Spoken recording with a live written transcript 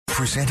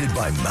presented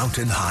by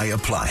Mountain High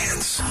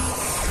Appliance.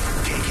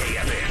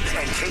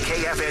 KKFN and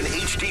KKFN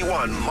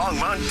HD1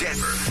 Longmont,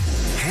 Denver.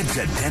 Head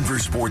to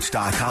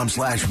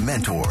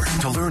denversports.com/mentor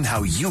to learn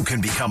how you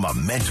can become a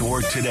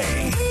mentor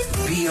today.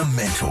 Be a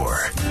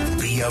mentor.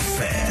 Be a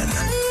fan.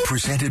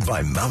 Presented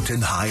by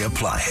Mountain High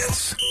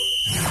Appliance.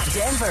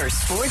 Denver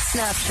Sports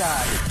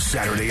Snapshot.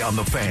 Saturday on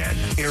The Fan.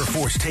 Air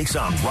Force takes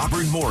on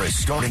Robert Morris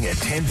starting at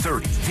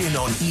 10:30. Then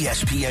on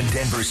ESPN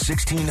Denver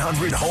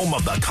 1600, home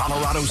of the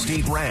Colorado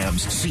State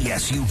Rams,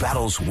 CSU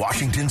battles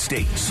Washington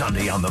State.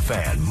 Sunday on The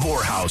Fan,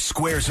 Morehouse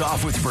squares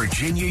off with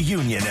Virginia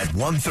Union at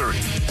 1:30.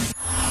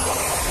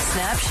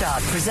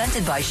 Snapshot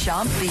presented by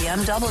Schomp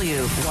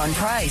BMW. One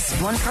price,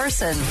 one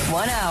person,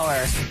 1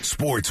 hour.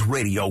 Sports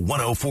Radio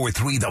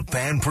 104.3 The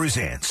Fan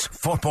presents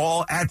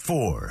Football at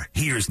 4.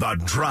 Here's The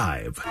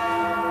Drive.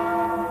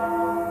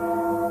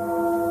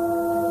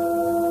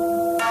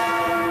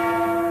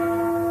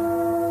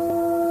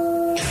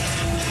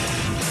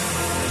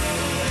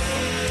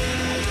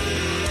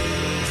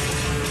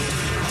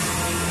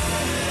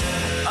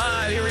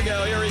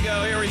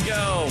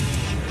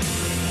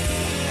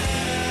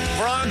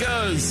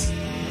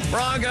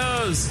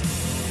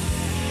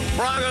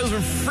 Broncos were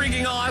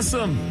freaking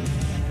awesome.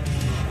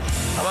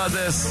 How about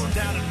this?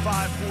 Down at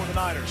 5 for the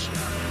Niners.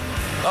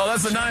 Oh,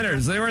 that's the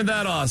Niners. They weren't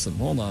that awesome.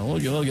 Hold on. We'll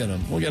get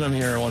them. We'll get them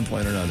here at one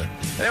point or another.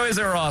 Anyways,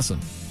 they were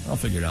awesome. I'll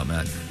figure it out,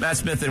 Matt. Matt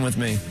Smith in with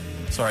me.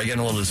 Sorry, getting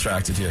a little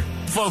distracted here.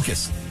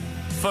 Focus.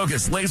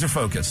 Laser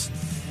focus.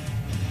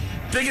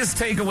 Biggest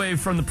takeaway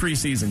from the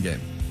preseason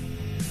game.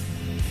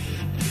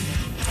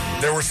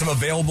 There were some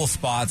available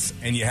spots,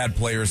 and you had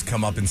players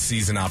come up in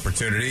season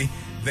opportunity.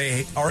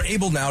 They are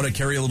able now to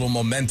carry a little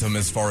momentum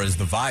as far as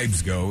the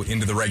vibes go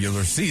into the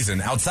regular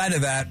season. Outside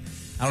of that,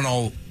 I don't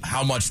know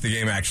how much the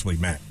game actually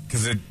meant,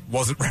 because it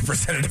wasn't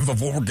representative of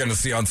what we're going to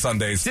see on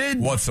Sundays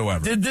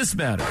whatsoever. Did this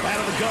matter? Out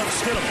of the gun,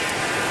 Stidham.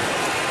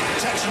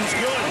 Protection's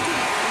good.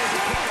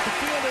 Across the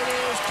field, it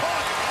is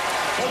caught.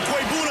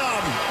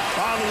 Okwebunam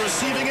on the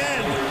receiving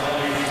end.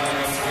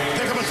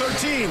 Pick up a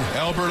 13.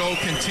 Alberto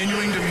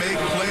continuing to make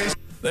plays.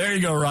 There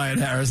you go, Ryan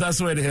Harris. That's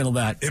the way to handle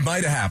that. It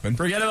might have happened.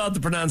 Forget about the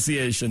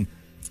pronunciation.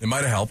 It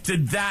might have helped.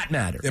 Did that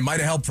matter? It might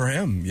have helped for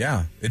him,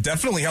 yeah. It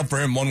definitely helped for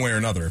him one way or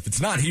another. If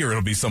it's not here,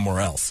 it'll be somewhere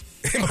else.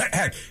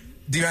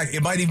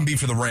 It might even be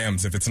for the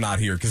Rams if it's not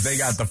here, because they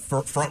got the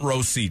front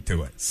row seat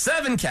to it.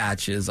 7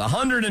 catches,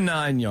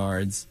 109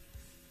 yards,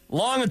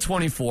 long of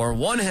 24,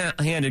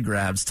 one-handed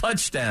grabs,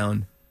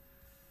 touchdown.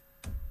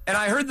 And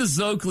I heard the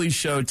Zokley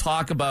show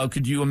talk about,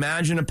 could you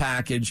imagine a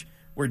package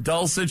where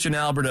Dulcich and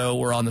Alberto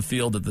were on the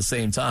field at the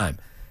same time?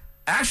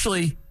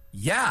 Actually,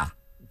 yeah.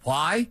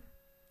 Why?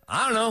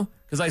 I don't know,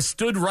 because I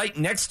stood right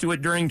next to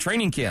it during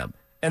training camp,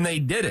 and they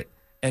did it.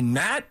 And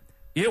Matt,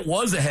 it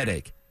was a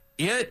headache.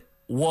 It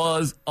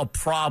was a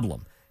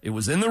problem. It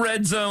was in the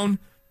red zone,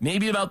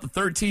 maybe about the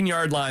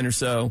 13-yard line or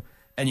so,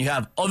 and you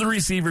have other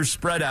receivers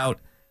spread out,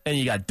 and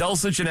you got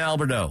Dulcich and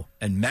Alberto.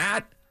 And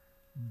Matt,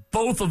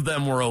 both of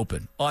them were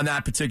open on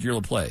that particular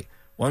play.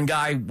 One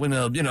guy went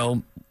a,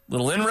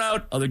 little in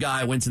route, other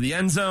guy went to the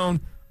end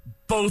zone.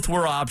 Both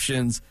were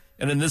options.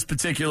 And in this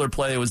particular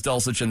play, it was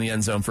Dulcich in the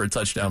end zone for a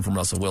touchdown from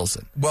Russell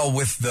Wilson. Well,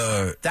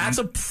 that's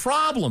a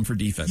problem for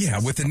defense. Yeah,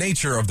 with the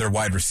nature of their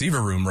wide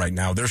receiver room right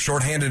now, they're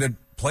shorthanded at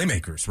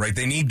playmakers, right?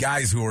 They need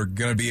guys who are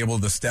going to be able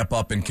to step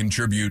up and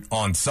contribute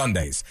on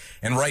Sundays.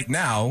 And right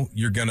now,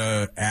 you're going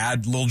to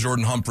add Lil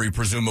Jordan Humphrey,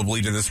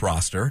 presumably, to this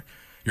roster.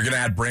 You're going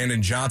to add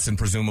Brandon Johnson,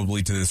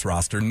 presumably, to this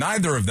roster.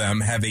 Neither of them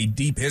have a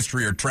deep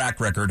history or track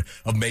record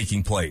of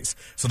making plays.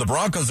 So the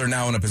Broncos are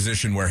now in a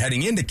position where,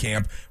 heading into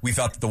camp, we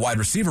thought that the wide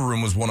receiver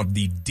room was one of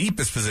the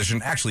deepest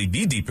position, actually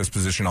the deepest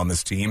position on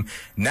this team.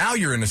 Now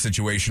you're in a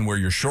situation where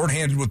you're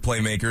shorthanded with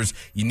playmakers.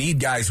 You need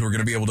guys who are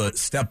going to be able to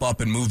step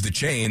up and move the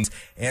chains,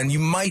 and you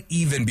might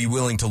even be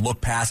willing to look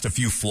past a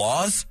few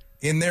flaws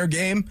in their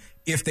game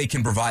if they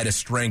can provide a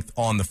strength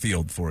on the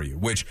field for you,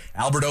 which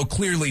Alberto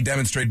clearly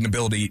demonstrated an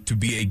ability to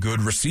be a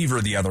good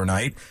receiver the other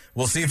night.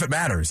 We'll see if it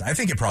matters. I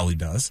think it probably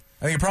does.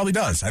 I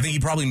think he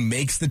probably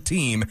makes the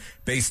team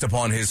based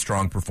upon his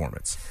strong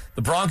performance.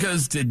 The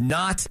Broncos did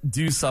not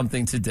do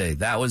something today.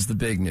 That was the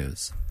big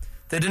news.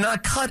 They did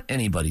not cut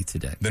anybody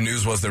today. The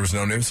news was there was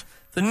no news?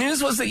 The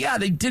news was that,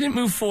 they didn't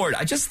move forward.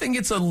 I just think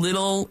it's a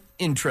little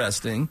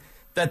interesting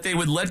that they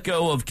would let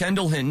go of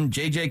Kendall Hinton,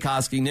 J.J.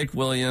 Koski, Nick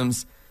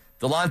Williams,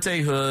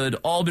 Delonte Hood,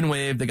 all been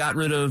waived. They got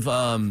rid of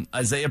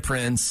Isaiah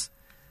Prince.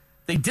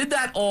 They did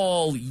that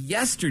all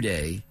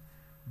yesterday,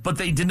 but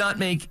they did not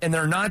make, and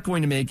they're not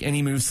going to make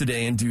any moves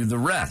today and do the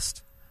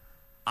rest.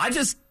 I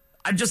just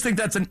think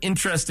that's an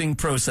interesting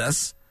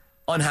process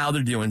on how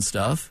they're doing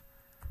stuff.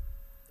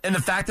 And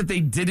the fact that they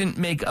didn't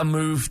make a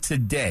move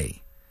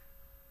today,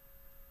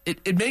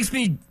 it makes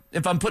me,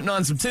 if I'm putting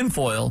on some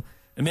tinfoil,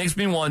 it makes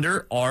me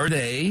wonder, are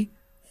they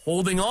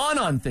holding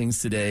on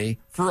things today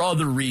for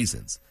other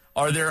reasons?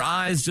 Are their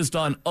eyes just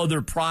on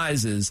other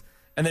prizes,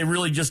 and they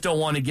really just don't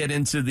want to get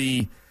into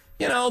the,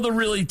 the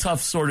really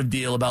tough sort of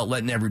deal about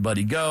letting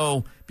everybody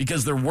go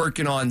because they're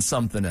working on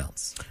something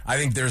else. I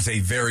think there's a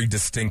very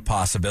distinct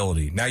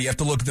possibility. Now, you have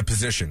to look at the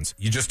positions.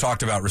 You just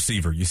talked about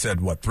receiver. You said,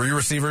 3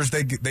 receivers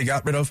they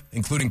got rid of,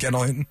 including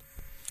Kendall Hinton?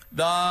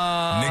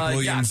 Nick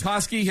Williams.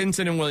 Koski,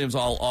 Hinton, and Williams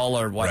all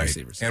are wide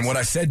receivers. And what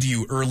I said to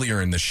you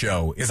earlier in the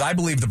show is I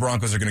believe the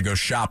Broncos are going to go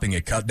shopping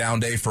at cutdown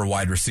day for a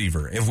wide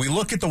receiver. If we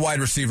look at the wide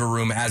receiver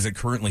room as it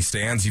currently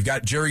stands, you've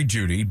got Jerry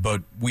Jeudy,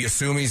 but we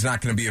assume he's not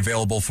going to be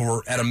available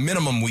for, at a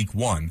minimum, week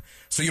 1.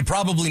 So you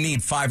probably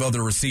need 5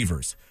 other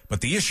receivers. But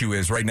the issue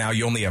is right now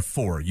you only have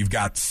 4. You've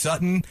got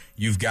Sutton,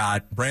 you've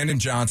got Brandon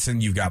Johnson,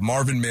 you've got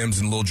Marvin Mims,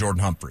 and Lil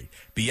Jordan Humphrey.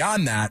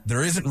 Beyond that,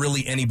 there isn't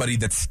really anybody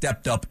that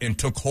stepped up and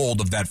took hold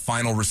of that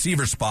final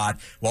receiver spot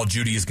while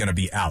Jeudy is going to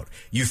be out.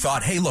 You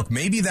thought, hey, look,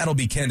 maybe that'll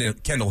be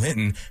Kendall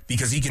Hinton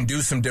because he can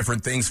do some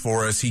different things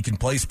for us. He can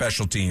play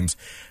special teams.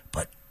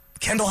 But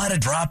Kendall had a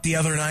drop the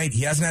other night.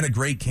 He hasn't had a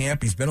great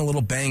camp. He's been a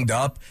little banged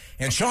up.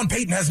 And Sean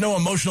Payton has no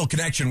emotional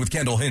connection with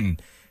Kendall Hinton.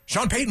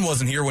 Sean Payton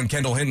wasn't here when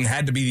Kendall Hinton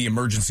had to be the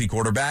emergency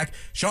quarterback.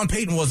 Sean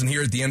Payton wasn't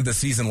here at the end of the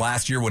season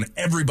last year when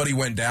everybody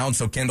went down,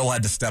 so Kendall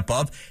had to step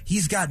up.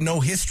 He's got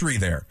no history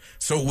there.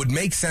 So it would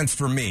make sense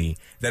for me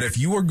that if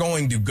you were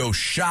going to go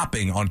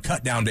shopping on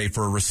cutdown day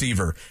for a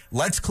receiver,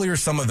 let's clear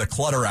some of the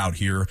clutter out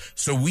here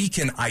so we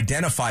can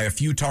identify a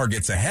few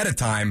targets ahead of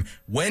time.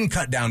 When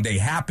cutdown day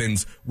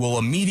happens, we'll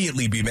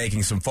immediately be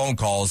making some phone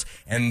calls,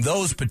 and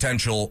those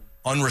potential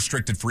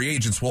unrestricted free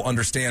agents will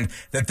understand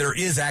that there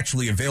is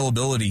actually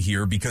availability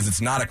here because it's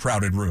not a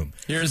crowded room.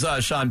 Here's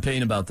Sean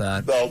Payton about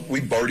that. Well,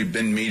 we've already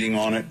been meeting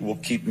on it. We'll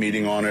keep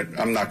meeting on it.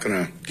 I'm not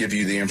going to give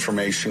you the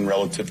information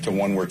relative to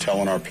when we're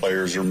telling our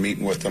players or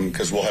meeting with them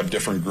because we'll have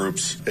different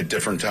groups at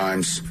different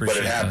times. Appreciate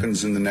but it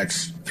happens in the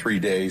next 3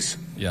 days.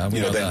 Yeah,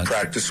 we know then that.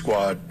 Practice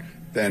squad.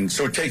 Then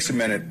so it takes a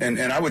minute. And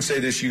I would say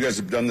this, you guys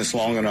have done this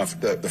long enough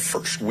that the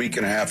first week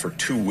and a half or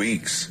 2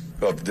 weeks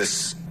of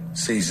this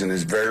season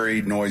is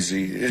very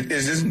noisy. It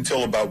isn't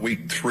until about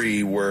week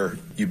 3 where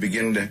you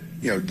begin to,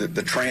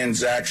 the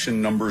transaction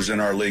numbers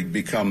in our league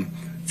become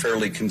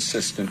fairly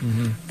consistent.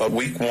 Mm-hmm. But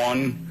week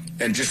 1,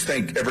 and just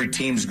think every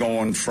team's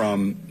going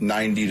from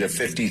 90 to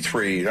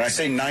 53. And I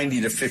say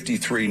 90 to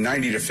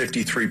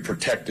 53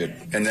 protected.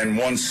 And then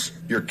once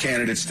your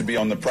candidates to be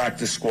on the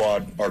practice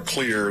squad are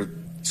clear,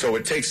 so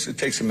it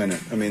takes a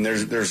minute. I mean,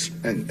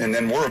 and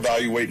then we're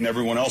evaluating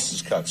everyone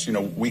else's cuts.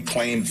 We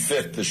claimed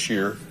 5th this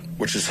year,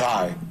 which is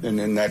high,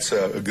 and that's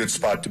a good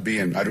spot to be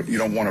in. You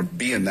don't want to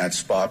be in that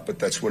spot, but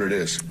that's what it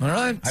is. All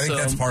right. I think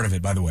that's part of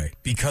it, by the way.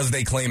 Because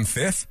they claim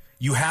 5th,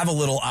 you have a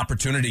little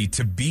opportunity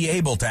to be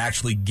able to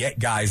actually get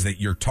guys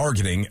that you're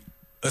targeting,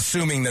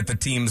 assuming that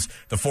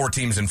the 4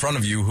 teams in front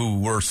of you who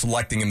were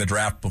selecting in the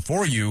draft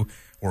before you,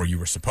 or you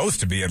were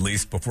supposed to be at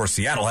least before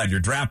Seattle had your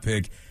draft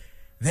pick,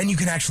 then you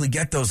can actually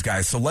get those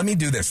guys. So let me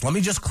do this. Let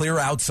me just clear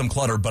out some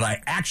clutter, but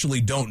I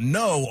actually don't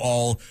know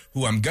all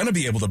who I'm going to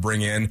be able to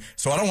bring in,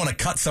 so I don't want to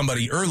cut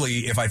somebody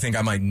early if I think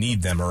I might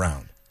need them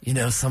around.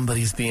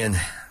 Somebody's being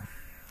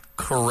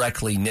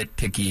correctly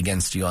nitpicky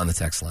against you on the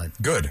text line.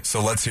 Good.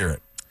 So let's hear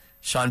it.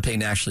 Sean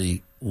Payton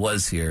actually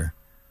was here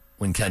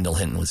when Kendall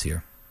Hinton was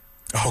here.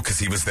 Oh, because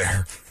he was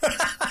there.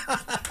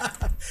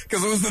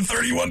 Because it was the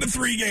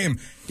 31-3 game.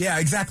 Yeah,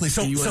 exactly.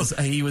 So he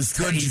was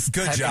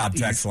good job,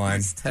 text line.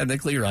 He's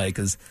technically right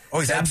because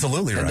he's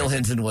absolutely Kendall right.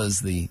 Hinton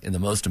was in the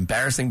most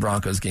embarrassing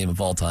Broncos game of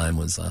all time.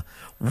 Was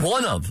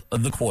one of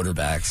the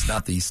quarterbacks,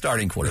 not the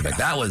starting quarterback.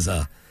 That was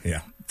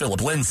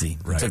Philip Lindsay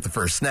who took the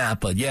first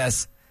snap. But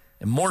yes,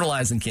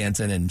 immortalizing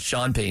Canton, and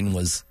Sean Payton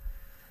was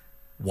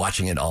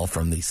watching it all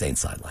from the Saints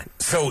sideline.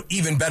 So,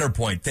 even better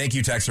point. Thank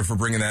you, Texter, for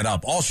bringing that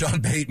up. All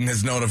Sean Payton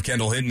has known of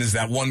Kendall Hinton is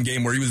that one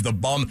game where he was the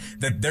bum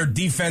that their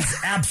defense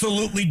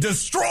absolutely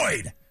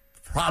destroyed.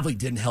 Probably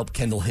didn't help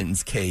Kendall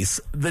Hinton's case.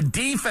 The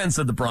defense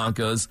of the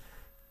Broncos,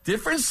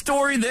 different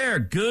story there.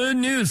 Good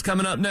news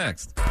coming up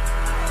next.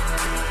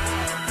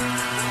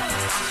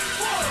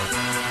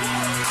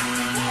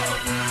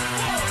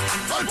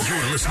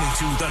 You're listening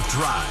to The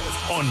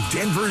Drive on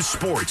Denver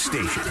Sports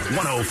Station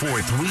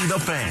 104.3 The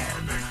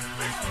Fan.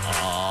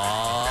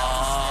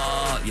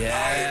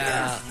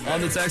 Yeah.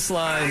 On the text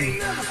line,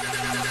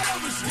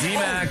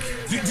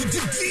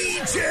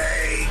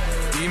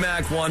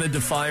 D-Mac wanted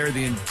to fire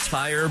the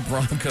entire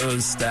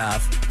Broncos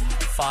staff.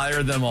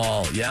 Fire them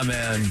all. Yeah,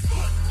 man.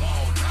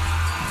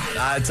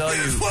 I tell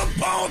you,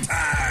 football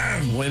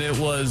time. When it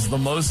was the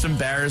most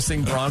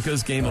embarrassing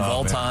Broncos game of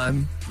all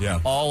time,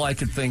 all I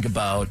could think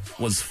about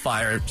was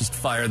fire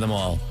them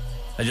all.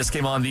 I just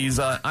came on these.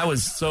 I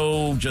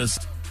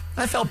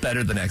felt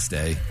better the next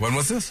day. When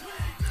was this?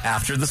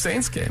 After the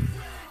Saints game.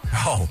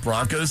 Oh.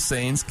 Broncos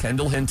Saints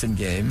Kendall Hinton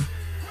game.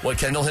 What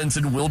Kendall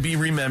Hinton will be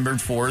remembered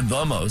for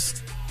the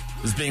most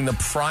is being the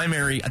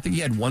primary. I think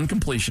he had 1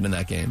 completion in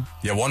that game.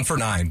 Yeah, 1 for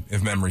 9,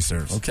 if memory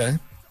serves. Okay.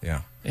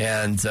 Yeah.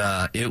 And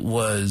it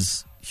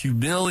was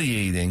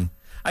humiliating.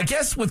 I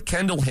guess with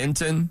Kendall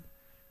Hinton,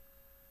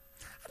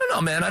 I don't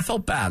know, man. I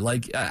felt bad.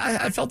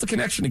 I felt the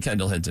connection to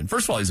Kendall Hinton.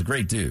 First of all, he's a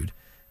great dude.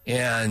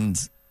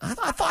 And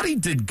I thought he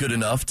did good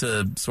enough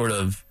to sort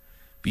of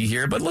be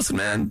here. But listen,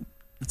 man,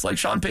 It's like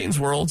Sean Payton's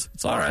world.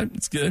 It's all right.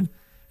 It's good.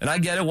 And I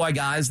get it why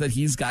guys that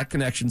he's got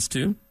connections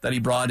to, that he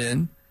brought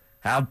in,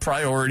 have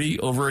priority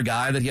over a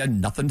guy that he had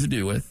nothing to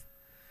do with.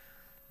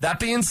 That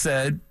being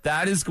said,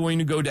 that is going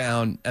to go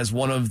down as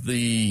one of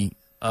the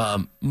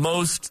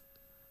most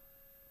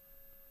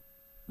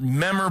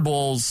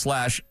memorable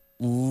 /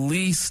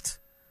 least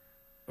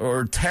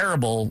or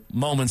terrible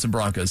moments in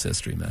Broncos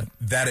history, Matt.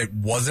 That it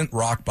wasn't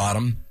rock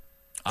bottom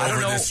over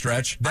this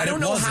stretch. I don't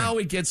know how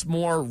it gets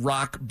more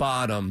rock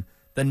bottom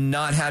than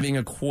not having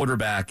a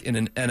quarterback in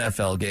an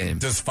NFL game.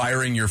 Does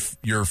firing your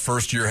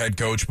first-year head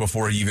coach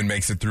before he even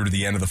makes it through to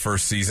the end of the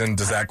first season,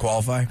 does that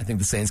qualify? I think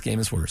the Saints game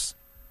is worse.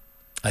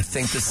 I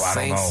think the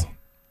Saints...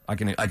 I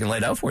don't know. I can lay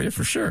it out for you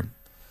for sure.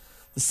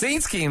 The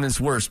Saints game is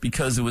worse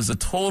because it was a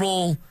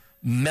total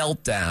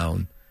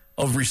meltdown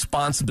of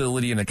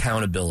responsibility and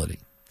accountability.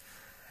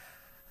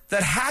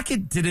 That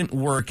Hackett didn't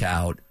work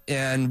out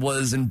and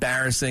was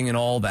embarrassing and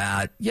all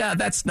that, yeah,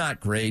 that's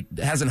not great.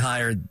 Hasn't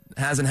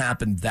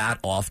happened that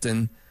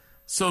often,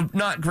 so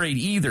not great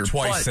either.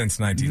 Twice since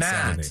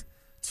 1970.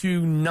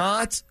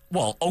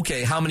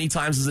 How many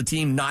times has a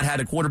team not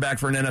had a quarterback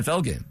for an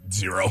NFL game?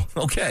 0.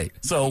 Okay,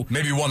 so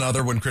maybe one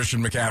other when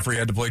Christian McCaffrey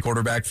had to play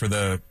quarterback for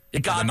the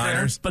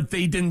Niners. There, but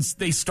they didn't.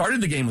 They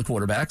started the game with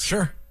quarterbacks.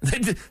 Sure,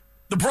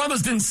 the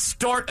Broncos didn't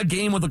start a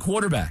game with a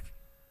quarterback.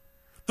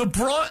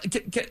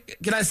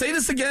 Can I say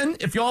this again,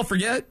 if y'all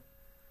forget?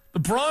 The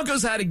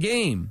Broncos had a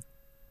game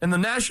in the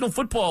National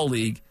Football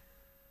League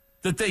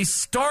that they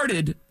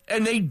started,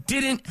 and they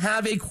didn't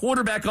have a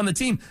quarterback on the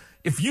team.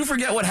 If you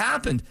forget what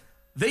happened,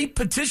 they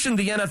petitioned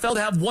the NFL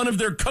to have one of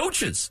their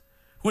coaches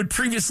who had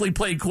previously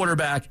played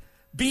quarterback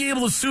be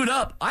able to suit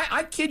up.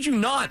 I kid you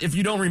not if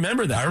you don't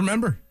remember that. I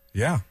remember,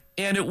 yeah.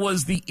 And it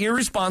was the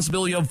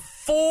irresponsibility of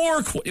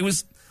 4...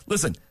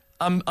 Listen,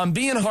 I'm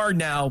being hard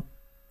now.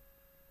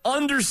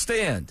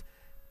 Understand,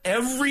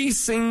 every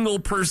single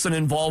person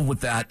involved with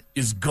that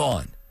is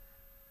gone.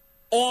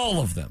 All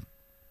of them.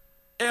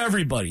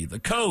 Everybody, the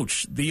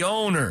coach, the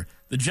owner,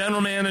 the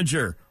general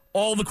manager,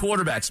 all the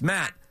quarterbacks,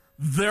 Matt,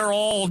 they're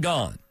all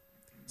gone.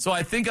 So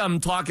I think I'm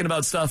talking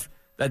about stuff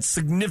that's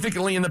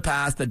significantly in the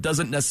past that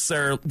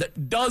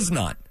does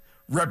not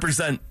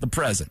represent the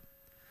present.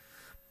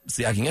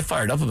 See, I can get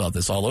fired up about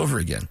this all over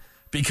again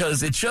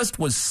because it just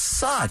was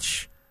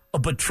such a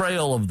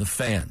betrayal of the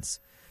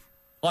fans.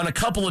 On a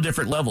couple of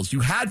different levels. You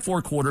had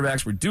 4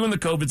 quarterbacks. We're doing the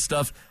COVID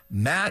stuff.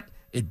 Matt,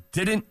 it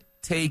didn't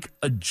take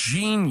a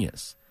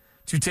genius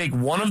to take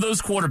one of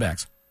those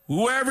quarterbacks,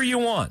 whoever you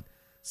want,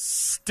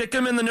 stick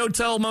them in the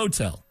no-tell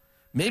motel,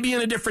 maybe in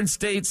a different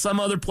state, some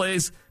other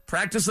place,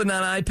 practice on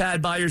an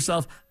iPad by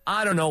yourself.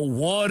 I don't know,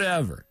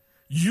 whatever.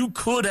 You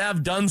could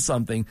have done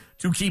something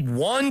to keep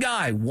one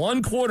guy,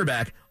 one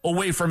quarterback,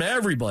 away from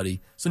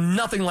everybody so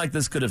nothing like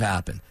this could have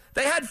happened.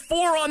 They had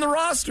 4 on the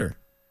roster.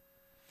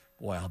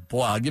 Boy,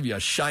 I'll give you a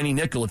shiny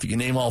nickel if you can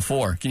name all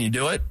 4. Can you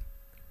do it?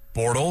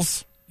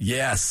 Bortles?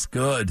 Yes,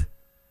 good.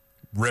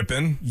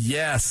 Rippon?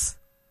 Yes.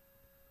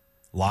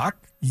 Locke?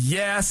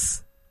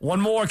 Yes.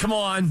 One more, come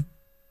on.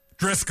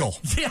 Driscoll.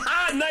 Yeah,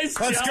 nice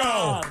job. Let's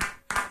go.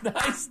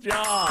 Nice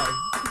job.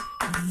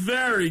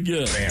 Very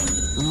good.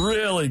 Bam.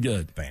 Really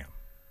good. Bam.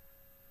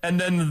 And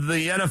then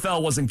the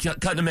NFL wasn't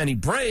cutting them any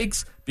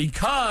breaks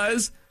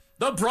because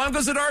the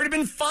Broncos had already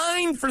been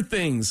fined for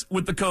things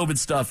with the COVID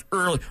stuff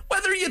early.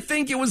 Whether you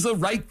think it was the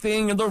right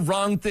thing or the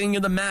wrong thing or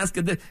the mask,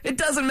 it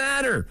doesn't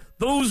matter.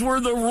 Those were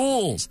the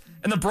rules.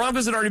 And the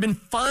Broncos had already been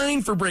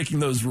fined for breaking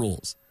those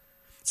rules.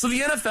 So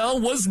the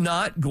NFL was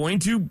not going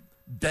to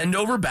bend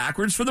over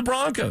backwards for the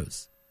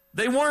Broncos.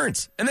 They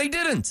weren't, and they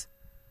didn't.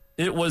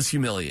 It was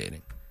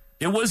humiliating.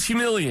 It was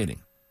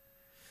humiliating.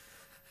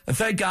 And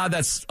thank God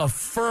that's a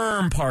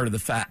firm part of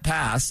the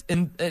past.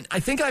 And I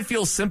think I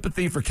feel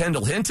sympathy for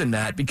Kendall Hinton,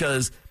 Matt,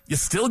 because you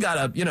still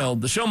got to,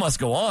 the show must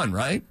go on,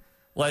 right?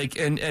 Like,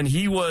 and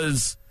he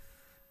was,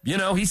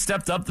 he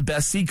stepped up the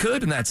best he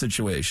could in that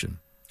situation.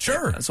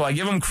 Sure. So I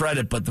give him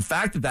credit, but the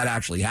fact that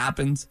actually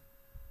happened,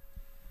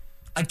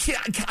 I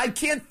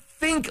can't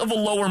think of a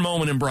lower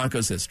moment in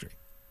Broncos history.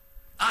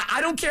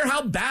 I don't care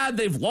how bad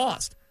they've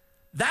lost.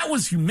 That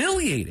was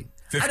humiliating.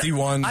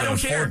 51 I don't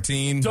to care.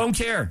 14. Don't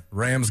care.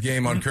 Rams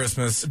game on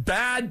Christmas.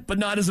 Bad, but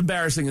not as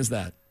embarrassing as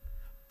that.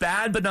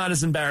 Bad, but not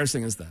as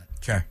embarrassing as that.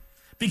 Okay.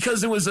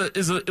 Because it was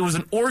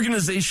an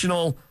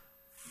organizational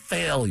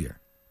failure.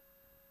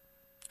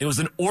 It was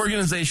an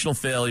organizational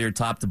failure,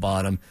 top to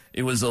bottom.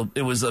 It was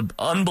an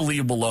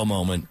unbelievable low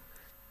moment.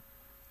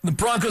 The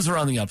Broncos are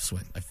on the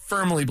upswing. I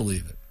firmly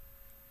believe it.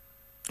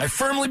 I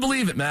firmly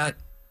believe it, Matt.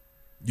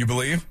 You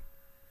believe?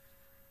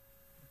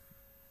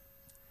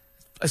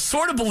 I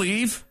sort of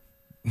believe.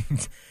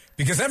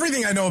 Because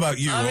everything I know about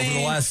you over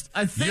the last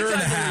year and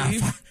a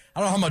half,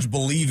 I don't know how much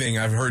believing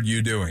I've heard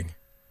you doing.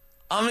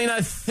 I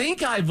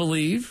think I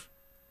believe.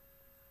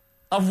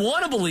 I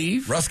want to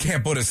believe. Russ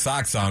can't put his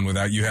socks on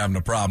without you having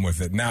a problem with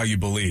it. Now you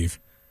believe.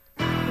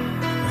 Oh,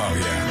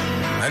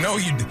 yeah. I know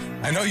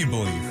you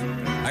believe.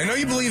 I know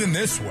you believe in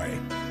this way.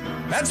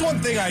 That's one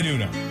thing I do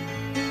know.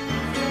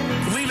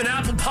 Believe in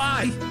apple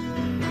pie.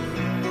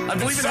 I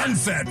believe in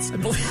sunsets. I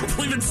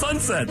believe in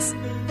sunsets.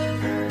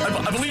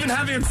 I believe in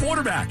having a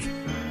quarterback.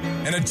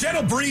 And a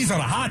gentle breeze on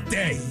a hot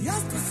day.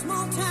 Just a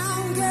small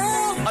town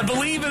girl. I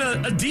believe in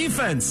a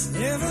defense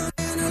that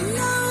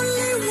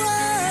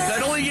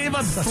only gave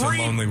up Such a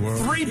lonely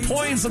world. 3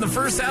 points in the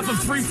first half of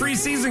 3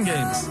 preseason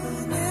games.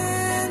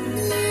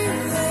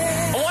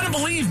 I want to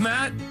believe,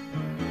 Matt.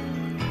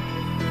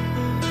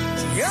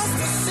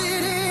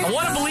 I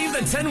want to believe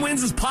that 10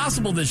 wins is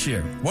possible this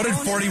year. What did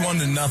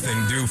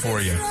 41-0 do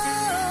for you?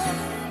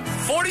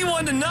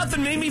 41-0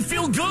 made me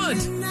feel good.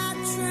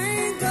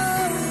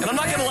 And I'm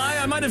not going to lie,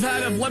 I might have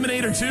had a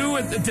lemonade or two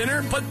at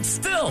dinner, but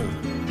still,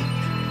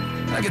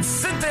 I can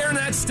sit there in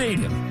that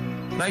stadium,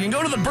 and I can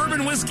go to the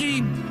Bourbon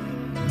Whiskey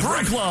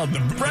Brew Club,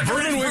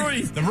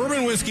 the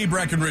Bourbon Whiskey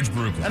Breckenridge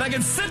Brew Club. And I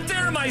can sit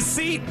there in my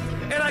seat,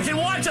 and I can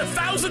watch a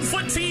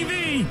 1,000-foot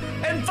TV,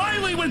 and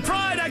finally, with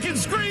pride, I can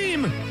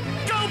scream,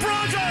 "Go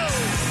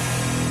Broncos!"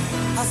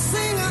 A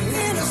singer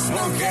in a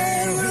smoky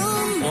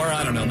room. Or,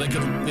 I don't know, they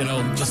could,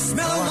 just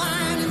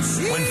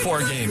win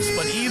 4 games.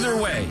 But either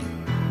way,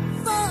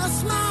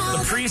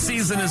 the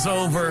preseason is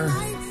over.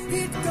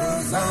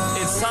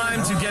 It's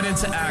time to get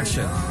into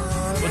action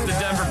with the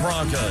Denver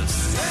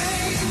Broncos.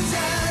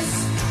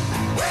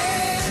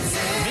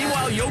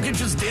 Meanwhile, Jokic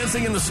is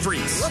dancing in the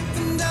streets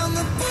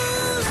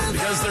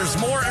because there's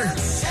more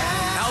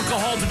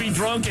alcohol to be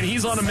drunk, and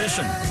he's on a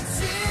mission.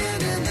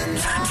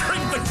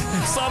 Drink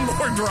some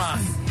more dry.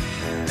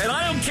 And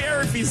I don't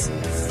care if he's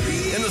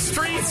in the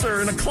streets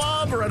or in a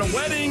club or at a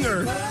wedding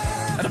or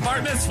at a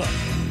bar mitzvah.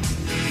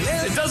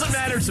 It doesn't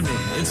matter to me.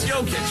 It's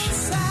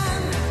Jokic.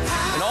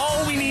 And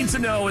all we need to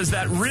know is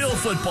that real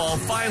football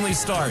finally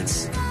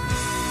starts in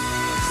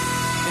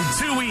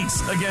 2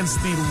 weeks against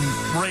the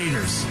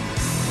Raiders.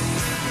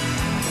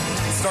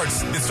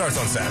 It starts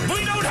on Saturday.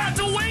 We don't have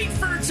to wait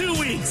for 2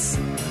 weeks,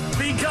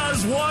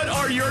 because what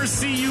are your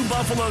CU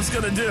Buffaloes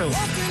going to do?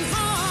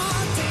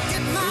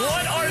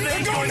 What are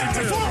they going to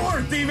do? Fort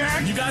Worth,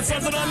 D-Mac. You got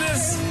something on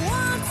this?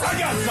 I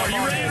got something. Are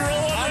you ready to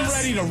roll on I'm this?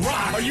 ready to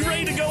rock. Are you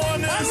ready to go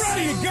on this? I'm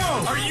ready to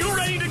go. Are you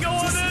ready to go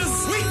on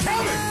this? We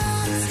coming.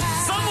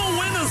 Some will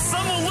win and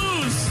some will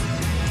lose.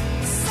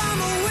 Some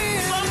will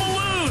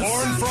lose.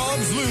 Horned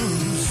frogs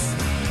lose.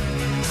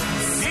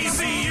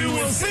 TCU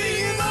will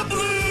sing the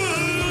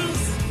blues.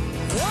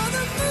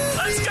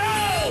 Let's go.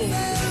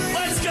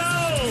 Let's go.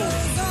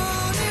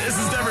 This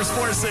is Denver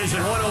Sports Station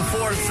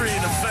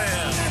 104.3 The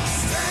Fan.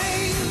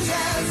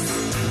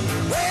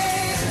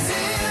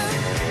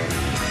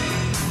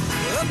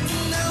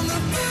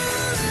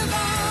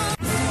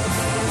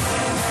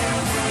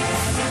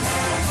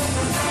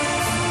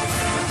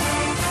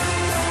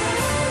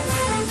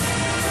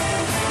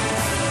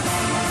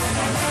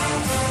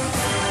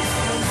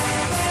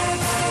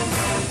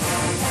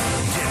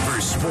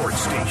 Denver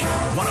Sports Station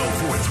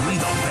 104.3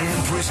 The Fan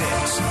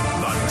presents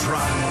The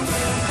Drive.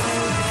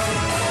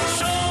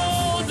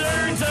 Shoulder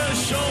to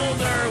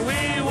shoulder,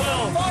 we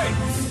will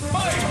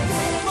Fight!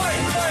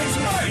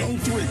 On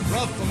 3.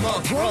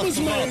 Promise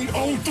made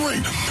on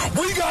 3.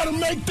 We got to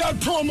make that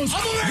promise.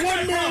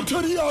 One man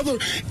to the other,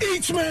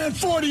 each man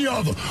for the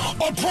other.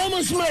 A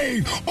promise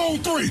made on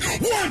 3.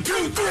 1,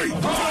 2, 3.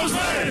 Promise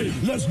made.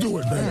 Let's do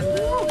it,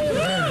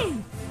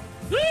 man.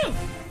 Woo!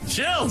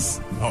 Chills.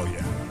 Oh,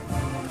 yeah.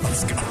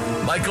 Let's go.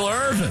 Michael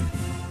Irvin.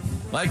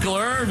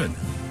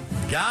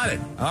 Got it.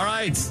 All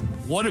right.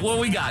 What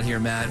we got here,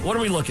 Matt? What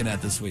are we looking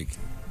at this week?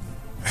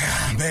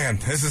 Man,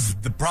 this is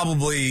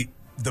probably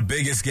the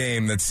biggest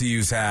game that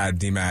CU's had,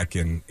 D-Mac,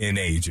 in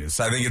ages.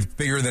 I think it's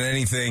bigger than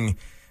anything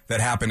that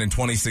happened in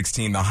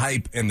 2016. The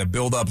hype and the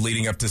build-up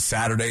leading up to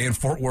Saturday in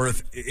Fort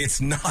Worth, it's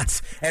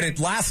nuts. And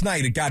last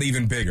night, it got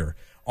even bigger.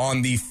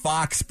 On the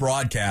Fox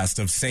broadcast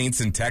of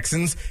Saints and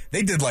Texans,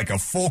 they did like a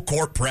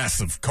full-court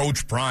press of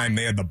Coach Prime.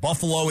 They had the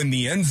Buffalo in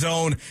the end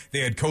zone.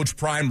 They had Coach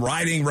Prime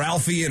riding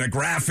Ralphie in a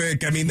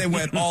graphic. I mean, they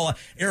went all...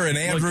 Aaron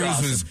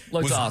Andrews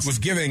was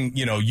giving,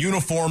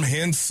 uniform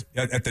hints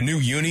at the new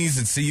unis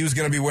that CU's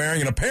going to be wearing.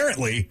 And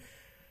apparently,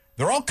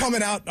 they're all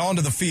coming out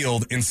onto the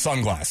field in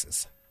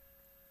sunglasses.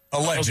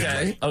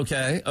 Allegedly.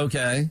 Okay.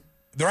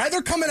 They're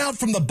either coming out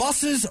from the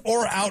buses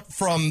or out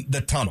from the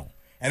tunnel.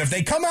 And if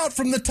they come out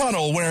from the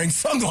tunnel wearing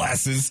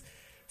sunglasses,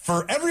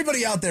 for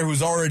everybody out there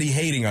who's already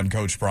hating on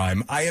Coach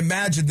Prime, I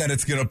imagine that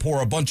it's going to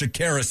pour a bunch of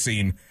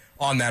kerosene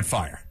on that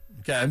fire.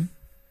 Okay.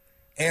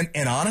 And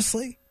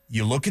honestly,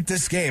 you look at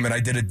this game, and I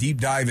did a deep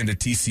dive into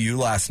TCU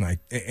last night.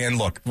 And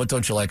look. What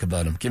don't you like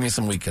about him? Give me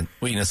some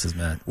weaknesses,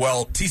 man.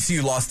 Well,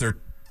 TCU lost their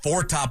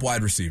 4 top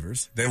wide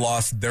receivers. They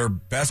lost their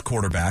best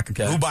quarterback,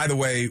 who, by the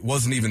way,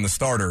 wasn't even the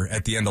starter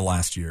at the end of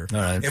last year. All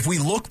right. If we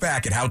look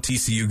back at how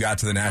TCU got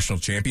to the national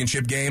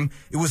championship game,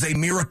 it was a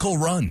miracle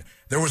run.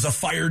 There was a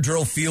fire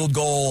drill field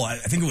goal. I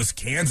think it was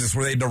Kansas,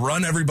 where they had to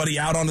run everybody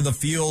out onto the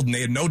field, and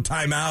they had no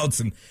timeouts,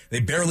 and they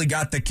barely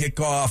got the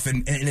kickoff,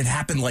 and it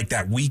happened like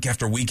that week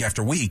after week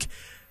after week.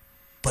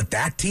 But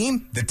that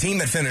team, the team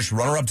that finished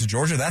runner-up to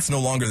Georgia, that's no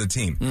longer the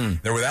team.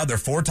 They're without their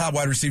 4 top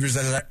wide receivers,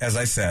 as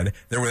I said.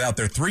 They're without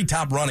their 3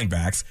 top running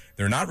backs.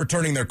 They're not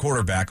returning their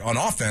quarterback. On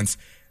offense,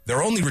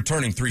 they're only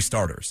returning 3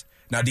 starters.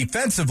 Now,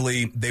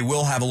 defensively, they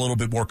will have a little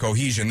bit more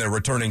cohesion. They're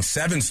returning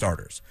 7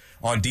 starters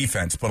on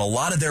defense, but a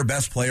lot of their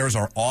best players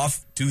are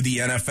off to the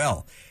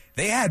NFL.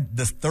 They had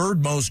the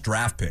 3rd most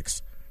draft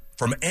picks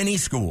from any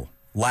school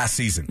last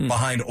season,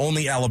 behind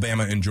only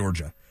Alabama and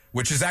Georgia,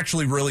 which is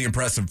actually really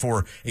impressive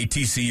for a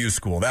TCU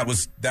school. That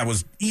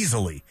was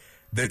easily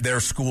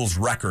their school's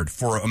record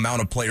for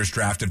amount of players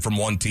drafted from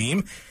one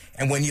team.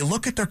 And when you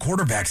look at their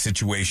quarterback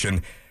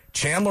situation,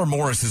 Chandler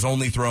Morris has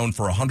only thrown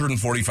for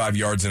 145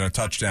 yards and a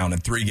touchdown in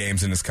 3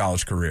 games in his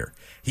college career.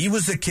 He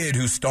was the kid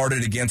who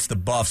started against the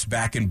Buffs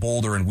back in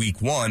Boulder in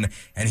week 1,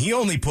 and he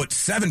only put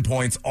 7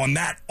 points on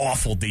that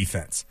awful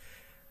defense.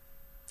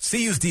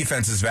 CU's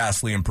defense is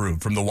vastly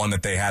improved from the one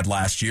that they had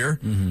last year.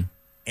 Mm-hmm.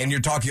 And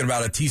you're talking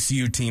about a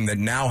TCU team that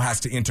now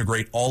has to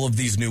integrate all of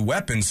these new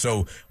weapons.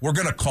 So we're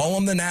going to call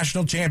them the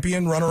national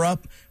champion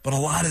runner-up, but a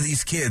lot of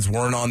these kids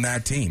weren't on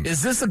that team.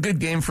 Is this a good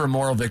game for a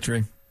moral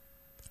victory?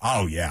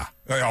 Oh, yeah.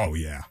 Oh,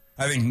 yeah.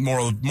 I think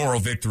moral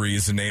victory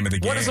is the name of the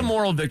game. What does a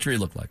moral victory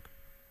look like?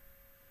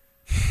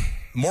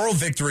 Moral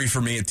victory for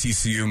me at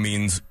TCU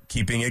means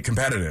keeping it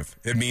competitive.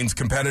 It means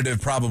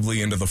competitive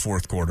probably into the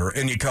 4th quarter,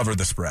 and you cover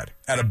the spread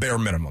at a bare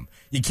minimum.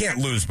 You can't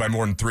lose by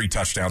more than 3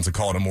 touchdowns and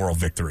call it a moral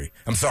victory.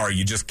 I'm sorry,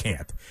 you just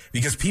can't.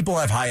 Because people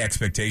have high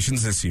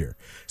expectations this year.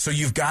 So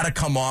you've got to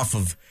come off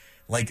of,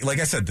 like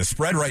I said, the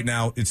spread right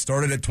now, it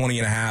started at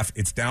 20.5.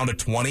 It's down to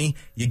 20.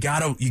 You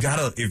gotta,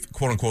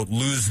 quote unquote,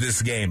 lose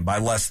this game by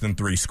less than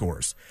 3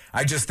 scores.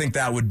 I just think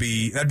that'd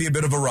be a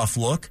bit of a rough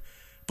look.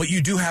 But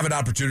you do have an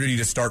opportunity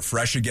to start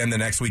fresh again the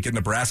next week at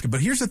Nebraska. But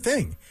here's the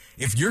thing.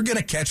 If you're going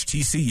to catch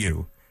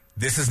TCU,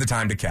 this is the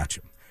time to catch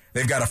them.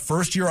 They've got a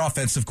first-year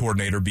offensive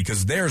coordinator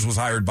because theirs was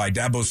hired by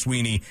Dabo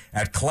Swinney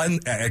at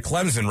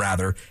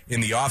Clemson, in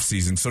the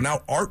offseason. So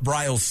now Art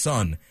Briles'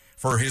 son,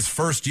 for his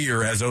first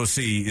year as OC,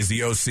 is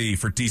the OC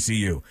for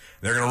TCU.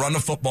 They're going to run the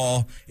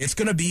football. It's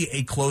going to be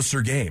a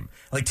closer game.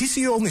 Like,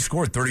 TCU only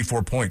scored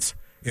 34 points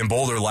in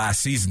Boulder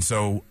last season.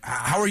 So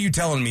how are you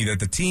telling me that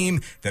the team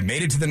that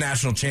made it to the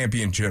national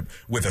championship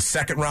with a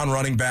 2nd-round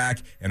running back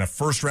and a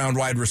 1st-round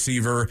wide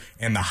receiver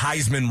and the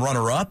Heisman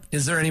runner-up?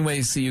 Is there any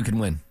way CU can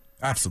win?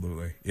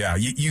 Absolutely. Yeah,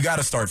 you got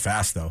to start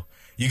fast, though.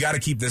 You got to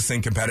keep this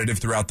thing competitive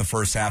throughout the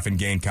first half and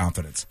gain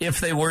confidence. If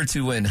they were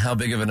to win, how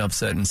big of an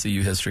upset in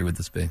CU history would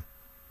this be?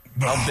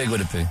 How big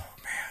would it be? Man.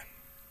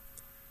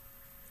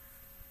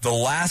 The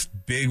last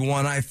big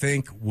one, I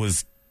think,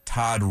 was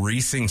Todd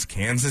Reesing's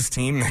Kansas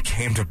team that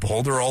came to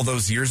Boulder all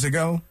those years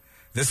ago.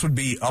 This would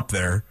be up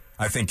there,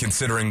 I think,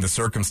 considering the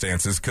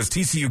circumstances, because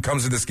TCU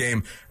comes to this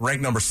game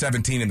ranked number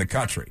 17 in the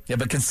country. Yeah,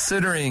 but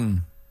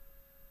considering,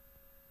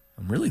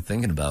 I'm really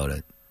thinking about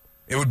it.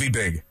 It would be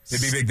big.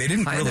 It'd be big. They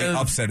didn't really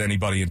upset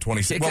anybody in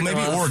 2016. Well,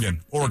 maybe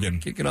Oregon.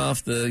 Kicking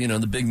off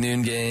the big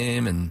noon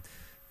game and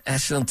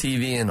national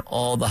TV and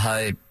all the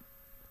hype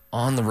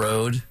on the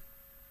road.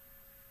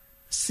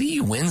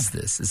 CU wins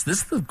this. Is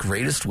this the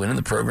greatest win in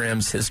the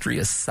program's history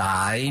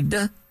aside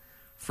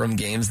from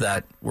games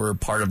that were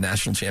part of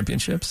national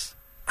championships?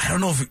 I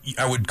don't know if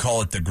I would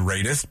call it the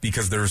greatest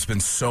because there's been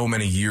so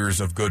many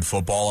years of good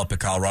football up at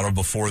Colorado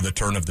before the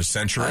turn of the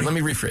century. Let me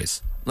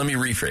rephrase. One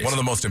of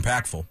the most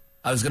impactful.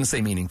 I was going to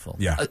say meaningful.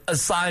 Yeah.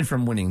 Aside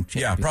from winning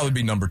championships. Yeah, probably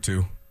be number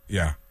 2.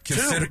 Yeah.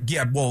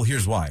 Yeah, well,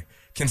 here's why.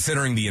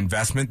 Considering the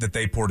investment that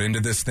they poured into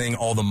this thing,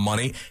 all the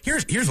money.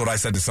 Here's what I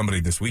said to somebody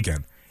this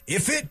weekend.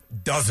 If it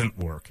doesn't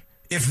work,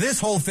 if this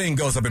whole thing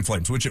goes up in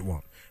flames, which it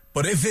won't,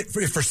 but if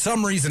for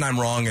some reason I'm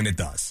wrong and it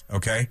does,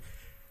 okay,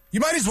 you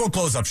might as well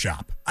close up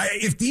shop.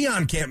 If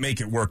Deion can't make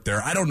it work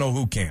there, I don't know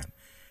who can.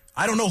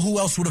 I don't know who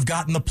else would have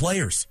gotten the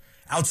players.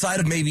 Outside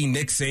of maybe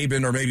Nick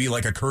Saban or maybe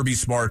like a Kirby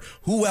Smart,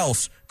 who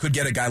else could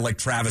get a guy like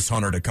Travis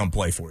Hunter to come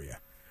play for you?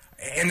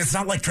 And it's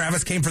not like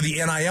Travis came for the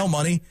NIL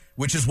money,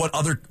 which is what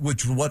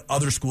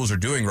other schools are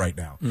doing right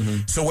now.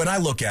 Mm-hmm. So when I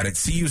look at it,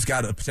 CU's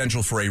got a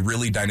potential for a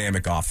really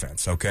dynamic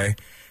offense, okay?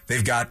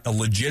 They've got a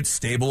legit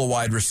stable of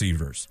wide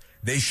receivers.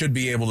 They should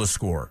be able to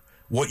score.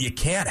 What you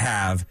can't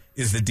have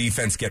is the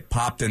defense get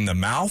popped in the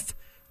mouth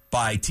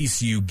by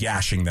TCU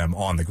gashing them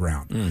on the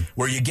ground.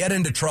 Where you get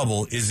into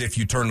trouble is if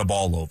you turn the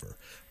ball over.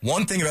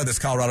 One thing about this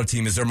Colorado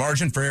team is their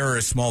margin for error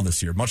is small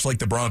this year, much like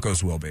the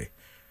Broncos will be.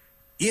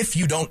 If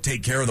you don't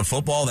take care of the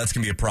football, that's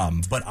going to be a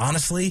problem. But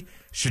honestly,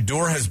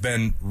 Shedeur has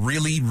been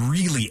really,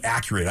 really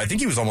accurate. I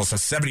think he was almost a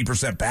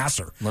 70%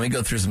 passer. Let me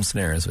go through some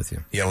scenarios with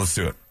you. Yeah, let's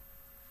do it.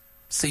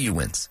 CU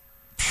wins.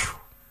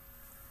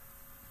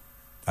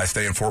 I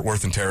stay in Fort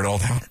Worth and tear it all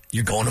down.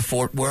 You're going to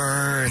Fort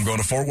Worth. I'm going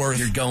to Fort Worth.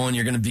 You're going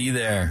to be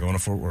there. I'm going to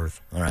Fort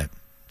Worth. All right.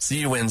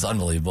 CU wins,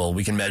 unbelievable.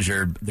 We can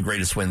measure the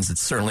greatest wins.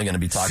 It's certainly going to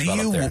be talked about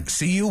up there.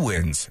 CU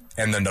wins.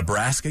 And the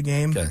Nebraska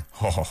game? Okay.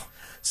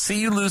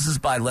 CU loses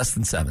by less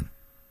than 7.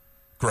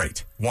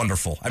 Great.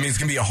 Wonderful. I mean, it's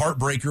going to be a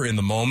heartbreaker in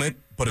the moment,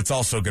 but it's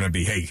also going to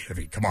be, hey,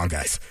 come on,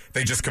 guys.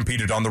 They just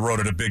competed on the road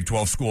at a Big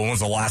 12 school. When was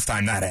the last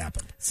time that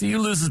happened? CU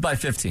loses by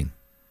 15.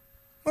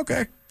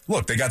 Okay.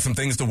 Look, they got some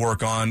things to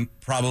work on.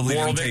 Probably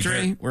moral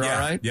victory. We're all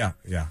right? Yeah.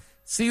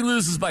 CU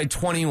loses by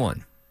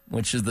 21,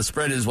 which is the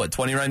spread is,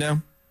 20 right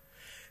now?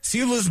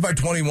 CU loses by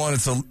 21.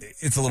 It's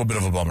a little bit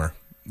of a bummer.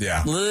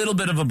 Yeah. Little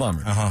bit of a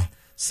bummer. Uh-huh.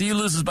 CU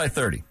loses by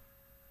 30.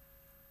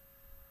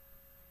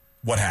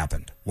 What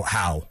happened?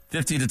 How?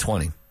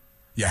 50-20.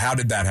 Yeah, how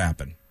did that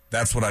happen?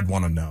 That's what I'd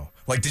want to know.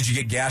 Like, did you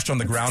get gashed on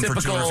the ground for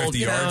 250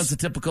 yards? It's a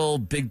typical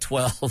Big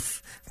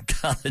 12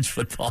 college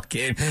football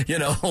game.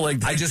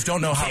 Like I just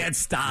don't know how. Can't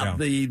stop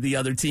the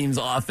other team's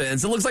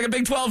offense. It looks like a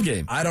Big 12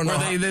 game. I don't know.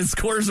 Where the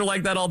scores are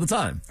like that all the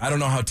time. I don't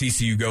know how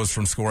TCU goes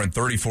from scoring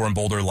 34 in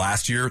Boulder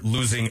last year,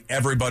 losing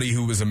everybody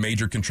who was a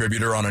major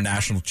contributor on a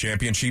national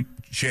championship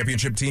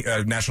team,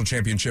 national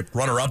championship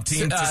runner-up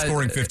team, to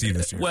scoring 50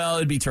 this year. Well,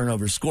 it'd be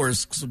turnovers,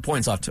 scores,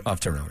 points off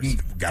turnovers.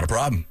 Got a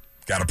problem.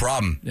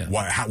 Yeah.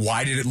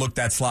 Why did it look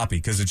that sloppy?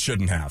 Because it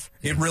shouldn't have.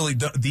 It really,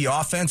 the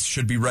offense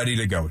should be ready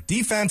to go.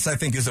 Defense, I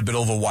think, is a bit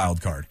of a wild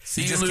card.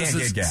 You just can't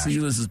get gashed. CU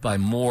loses by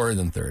more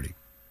than 30.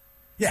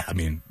 Yeah, I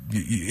mean,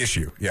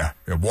 issue. Yeah.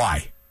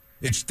 Why?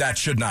 That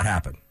should not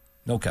happen.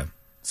 Okay.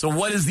 So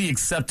what is the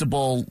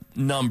acceptable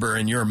number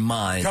in your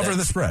mind? Cover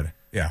the spread.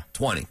 Yeah.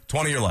 20.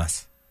 20 or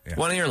less. Yeah.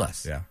 20 or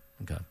less. Yeah.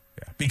 Okay.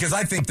 Yeah. Because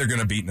I think they're going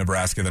to beat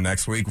Nebraska the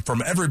next week.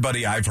 From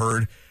everybody I've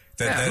heard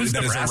that is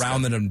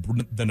around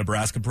the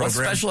Nebraska program. What's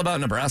special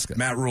about Nebraska?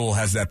 Matt Rule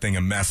has that thing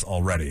a mess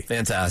already.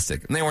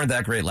 Fantastic. And they weren't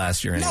that great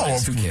last year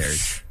anyways. Who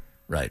cares?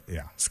 Right.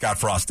 Yeah. Scott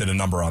Frost did a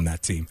number on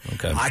that team.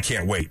 Okay. I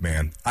can't wait,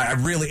 man. I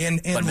really, and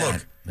but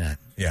look. Matt.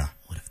 Yeah.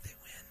 What if they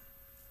win?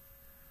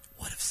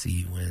 What if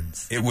CU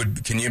wins?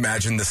 Can you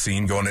imagine the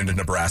scene going into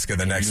Nebraska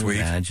the next week?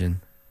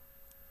 Imagine.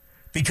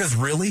 Because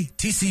really,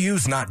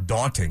 TCU's not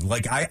daunting.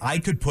 Like, I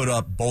could put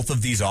up both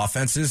of these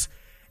offenses,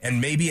 and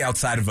maybe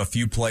outside of a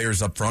few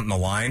players up front in the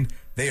line,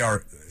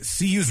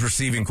 CU's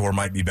receiving core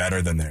might be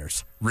better than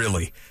theirs.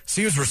 Really.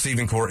 CU's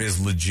receiving core is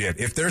legit.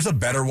 If there's a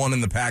better one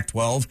in the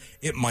Pac-12,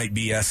 it might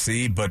be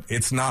SC, but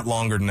it's not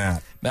longer than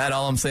that. Matt,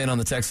 all I'm saying on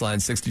the text line,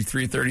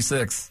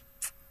 63-36.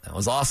 That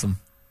was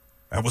awesome.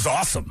 That was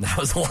awesome. That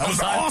was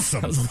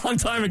awesome. That was a long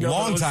time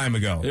ago. Time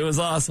ago. It was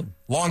awesome.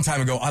 Long time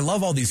ago. I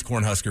love all these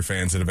Cornhusker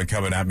fans that have been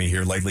coming at me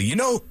here lately. You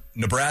know,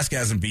 Nebraska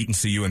hasn't beaten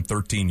CU in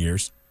 13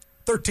 years.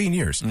 13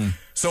 years.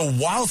 So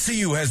while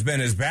CU has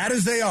been as bad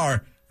as they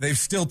are, they've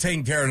still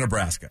taken care of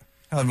Nebraska.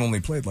 I've only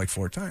played like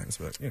 4 times,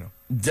 but,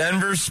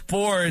 Denver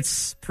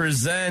Sports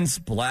presents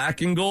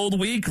Black and Gold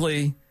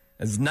Weekly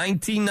as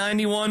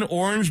 1991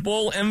 Orange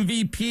Bowl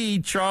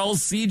MVP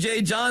Charles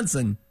C.J.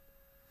 Johnson.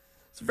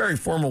 It's a very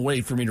formal way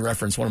for me to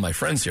reference one of my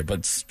friends here,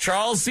 but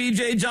Charles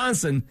C.J.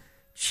 Johnson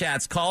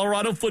chats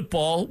Colorado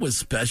football with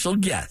special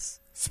guests.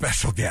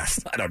 Special guest.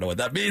 I don't know what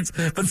that means,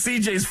 but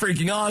CJ's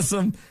freaking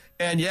awesome.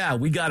 And yeah,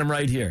 we got him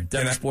right here.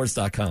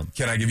 DenverSports.com.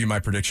 Can I give you my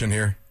prediction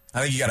here?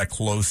 I think you got a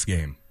close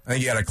game.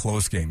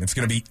 It's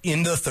going to be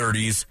in the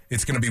 30s.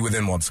 It's going to be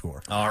within 1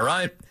 score. All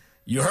right.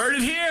 You heard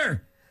it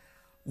here.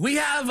 We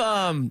have,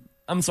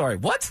 I'm sorry,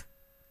 what?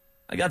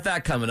 I got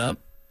that coming up.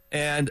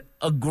 And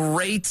a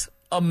great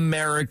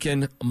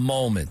American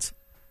moment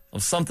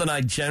of something I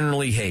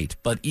generally hate,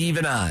 but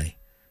even I,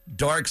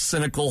 dark,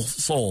 cynical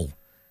soul,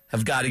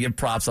 have got to give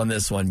props on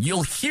this one.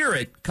 You'll hear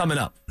it coming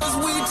up.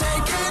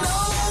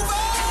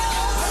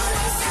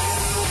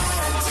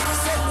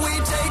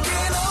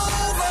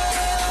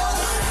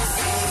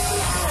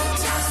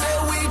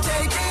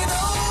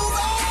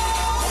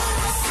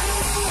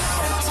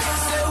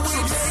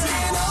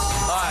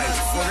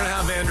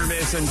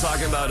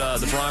 Talking about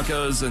the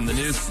Broncos and the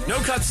news. No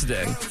cuts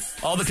today.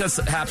 All the cuts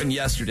that happened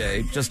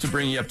yesterday, just to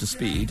bring you up to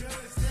speed.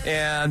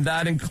 And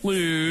that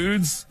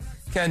includes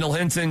Kendall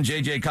Hinton,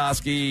 J.J.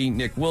 Koski,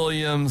 Nick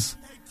Williams,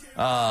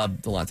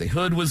 Delonte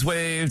Hood was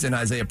waived, and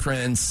Isaiah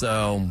Prince.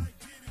 So,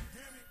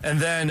 and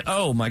then,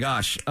 oh my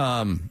gosh, who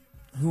are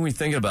we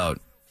thinking about?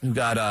 Who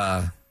got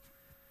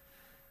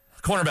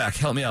cornerback?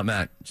 Help me out,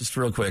 Matt. Just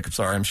real quick. I'm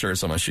sorry, I'm sure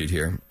it's on my sheet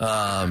here.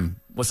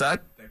 What's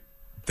that?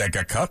 That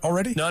got cut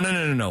already?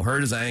 No.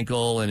 Hurt his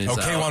ankle and his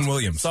K'Wan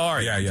Williams.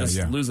 Sorry.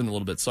 Yeah. Losing a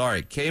little bit.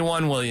 Sorry.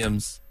 K'Wan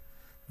Williams.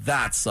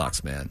 That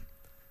sucks, man.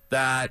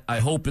 That, I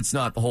hope it's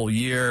not the whole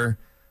year,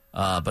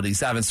 but he's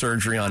having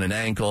surgery on an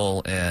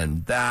ankle,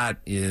 and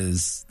that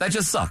just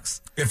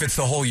sucks. If it's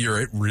the whole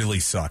year, it really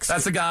sucks.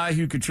 That's a guy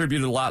who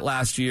contributed a lot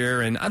last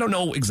year, and I don't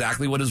know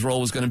exactly what his role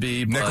was going to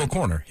be. Nickel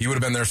corner. He would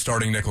have been their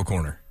starting nickel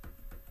corner.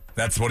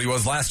 That's what he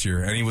was last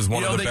year, and he was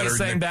one of the better.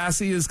 Sam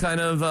Bassey is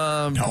kind of...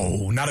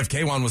 No, not if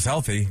K'Wan was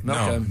healthy.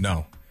 Okay.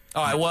 No.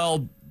 All right,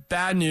 well,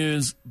 bad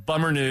news,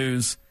 bummer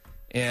news,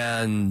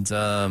 and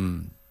I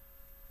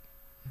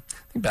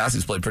think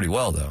Bassey's played pretty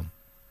well, though.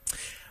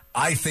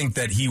 I think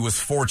that he was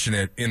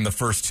fortunate in the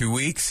first 2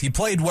 weeks. He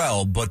played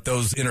well, but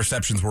those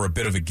interceptions were a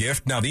bit of a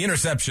gift. Now, the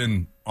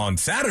interception on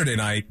Saturday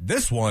night,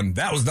 this one,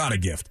 that was not a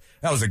gift.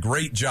 That was a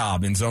great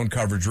job in zone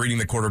coverage, reading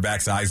the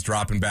quarterback's eyes,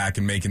 dropping back,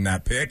 and making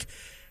that pick.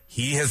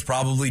 He has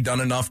probably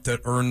done enough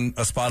to earn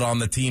a spot on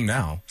the team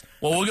now.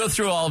 Well, we'll go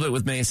through all of it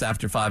with Mace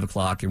after 5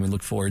 o'clock, and we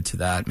look forward to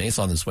that. Mace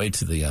on his way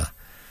to the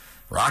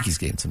Rockies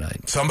game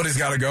tonight. Somebody's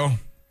got to go.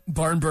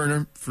 Barn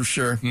burner, for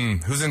sure.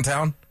 Who's in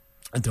town?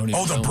 I don't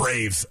even know. The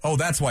Braves. Oh,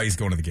 that's why he's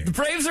going to the game. The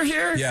Braves are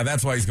here? Yeah,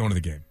 that's why he's going to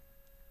the game.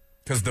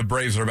 Because the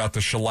Braves are about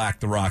to shellac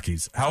the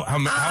Rockies.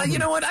 How you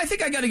know what? I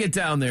think I got to get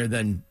down there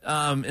then.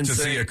 To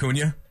see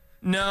Acuna?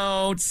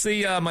 No,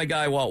 see my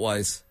guy Walt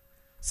Weiss.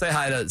 Say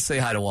hi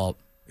to Walt.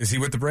 Is he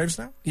with the Braves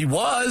now? He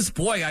was.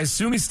 Boy, I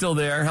assume he's still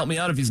there. Help me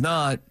out if he's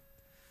not.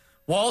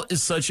 Walt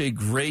is such a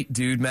great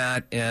dude,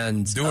 Matt.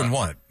 And doing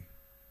what?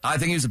 I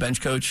think he was a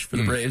bench coach for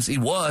the Braves. He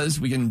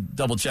was. We can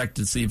double check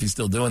to see if he's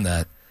still doing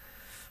that.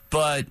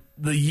 But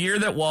the year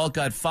that Walt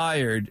got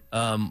fired,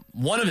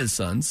 one of his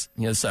sons,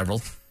 he has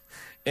several,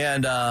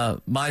 and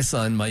my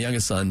son, my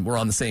youngest son, were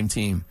on the same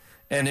team.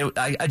 And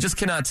I just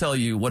cannot tell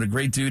you what a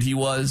great dude he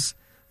was.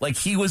 Like,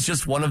 he was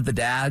just one of the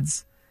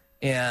dads.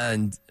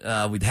 And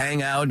we'd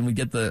hang out and we'd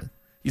get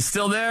he's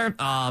still there?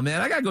 Oh,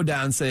 man, I got to go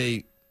down and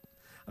say,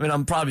 I mean,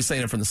 I'm probably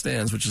saying it from the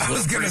stands, which is I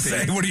was going to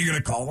say, what are you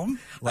going to call him?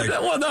 Like,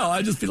 well, no,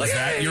 I'd just be like, is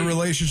that hey. Your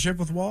relationship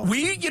with Walt?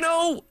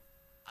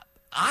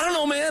 I don't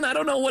know, man. I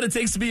don't know what it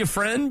takes to be a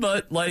friend,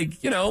 but, like,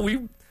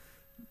 we're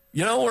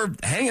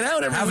hanging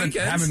out every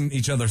weekend. Having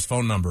each other's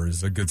phone number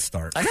is a good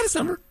start. I got his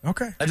number.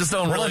 Okay. I just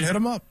don't really hit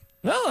him up.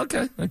 Well,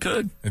 okay, I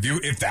could.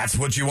 If that's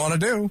what you want to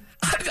do.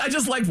 I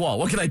just like Walt.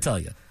 What can I tell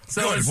you?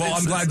 So good. Well,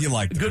 I'm glad you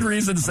liked it. Good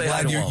reason to say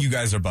hi to Walt. You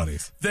guys are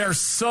buddies. They're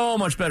so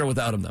much better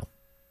without him, though.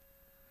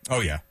 Oh,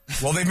 yeah.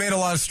 Well, they've made a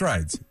lot of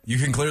strides. You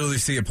can clearly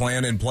see a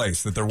plan in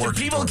place that they're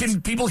working towards.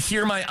 Can people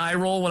hear my eye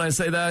roll when I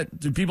say that?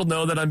 Do people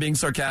know that I'm being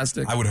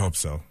sarcastic? I would hope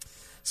so.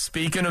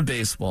 Speaking of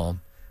baseball,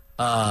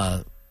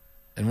 and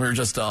we were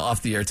just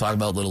off the air talking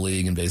about Little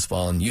League and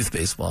baseball and youth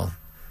baseball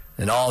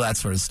and all that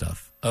sort of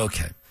stuff.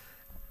 Okay.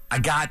 I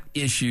got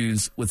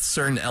issues with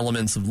certain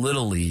elements of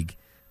Little League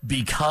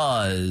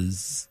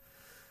because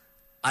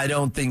I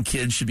don't think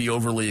kids should be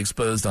overly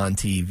exposed on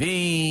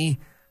TV.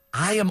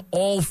 I am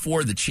all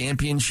for the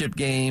championship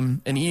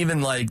game and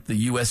even like the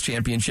U.S.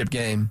 championship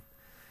game.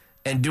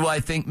 And do I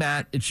think,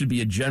 Matt, it should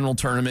be a general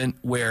tournament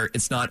where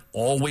it's not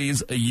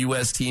always a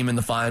U.S. team in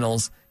the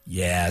finals?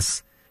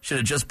 Yes. Should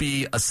it just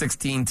be a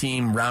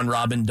 16-team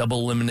round-robin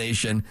double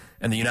elimination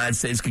and the United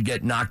States could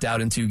get knocked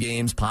out in 2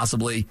 games?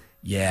 Possibly.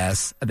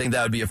 Yes. I think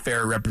that would be a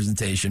fair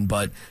representation.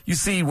 But you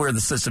see where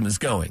the system is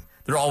going.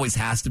 There always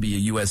has to be a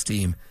U.S.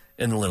 team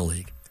in the Little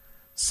League.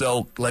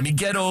 So let me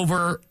get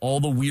over all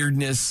the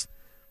weirdness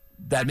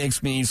that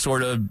makes me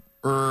sort of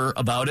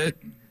about it.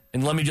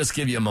 And let me just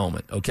give you a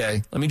moment,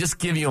 okay? Let me just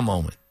give you a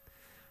moment.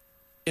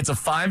 It's a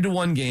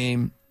 5-1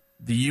 game.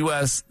 The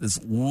U.S., this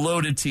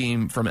loaded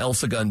team from El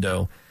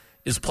Segundo,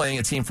 is playing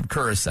a team from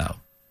Curacao,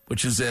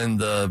 which is in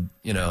the.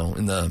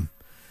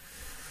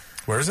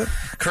 Where is it?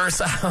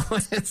 Curacao.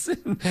 It's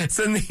in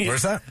the.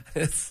 Where's that?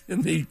 It's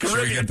in the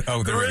Caribbean.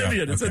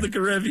 Caribbean. It's in the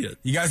Caribbean.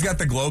 You guys got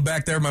the globe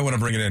back there? Might want to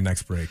bring it in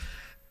next break.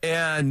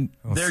 And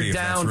they're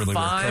down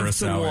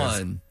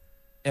 5-1,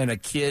 and a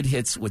kid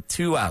hits with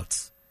 2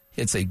 outs.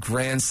 Hits a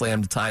grand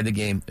slam to tie the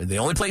game. They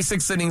only play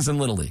 6 innings in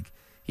Little League.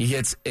 He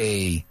hits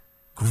a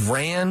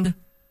grand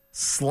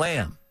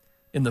slam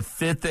in the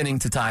 5th inning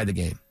to tie the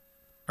game.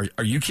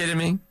 Are you kidding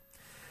me?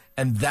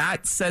 And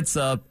that sets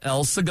up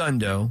El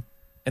Segundo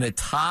in a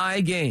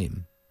tie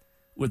game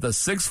with a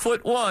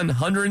 6'1",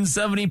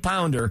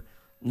 170-pounder,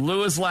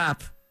 Louis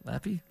Lappe,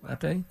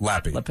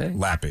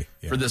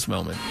 yeah. For this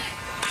moment.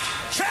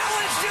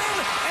 Challenged him,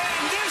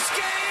 and this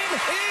game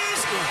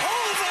is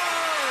over.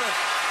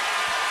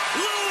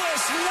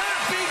 Louis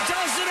Lappe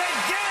does it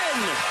again.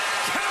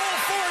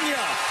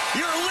 California,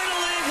 your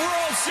Little League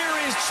World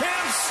Series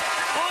champs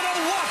on a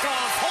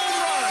walk-off home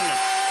run.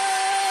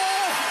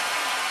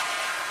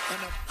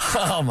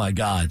 Oh, my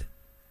God.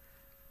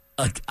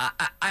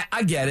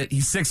 I get it.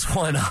 He's 6'1",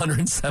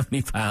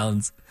 170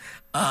 pounds.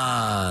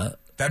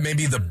 That may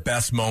be the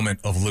best moment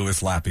of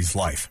Louis Lappe's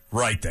life,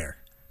 right there.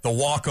 The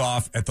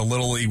walk-off at the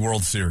Little League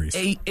World Series.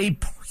 A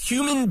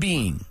human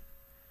being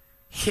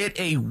hit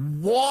a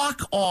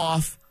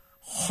walk-off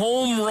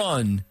home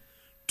run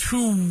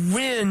to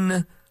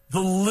win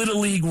the Little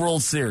League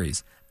World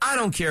Series. I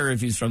don't care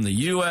if he's from the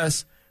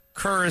U.S.,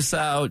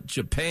 Curacao,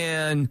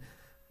 Japan,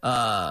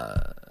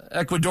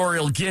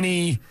 Equatorial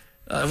Guinea,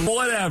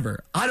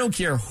 whatever. I don't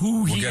care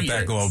who he is. We'll get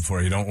that globe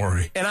for you, don't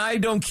worry. And I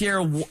don't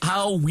care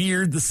how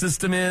weird the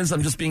system is.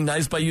 I'm just being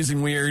nice by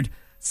using weird.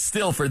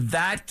 Still, for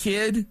that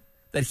kid,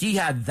 that he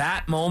had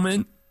that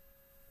moment,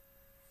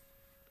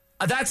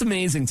 that's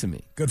amazing to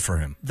me. Good for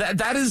him.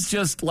 That is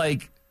just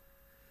like,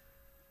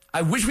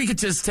 I wish we could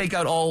just take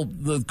out all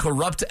the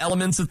corrupt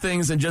elements of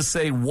things and just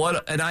say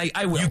what, and I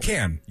will. You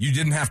can. You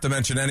didn't have to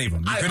mention any of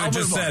them. You could have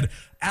just said,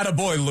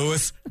 attaboy,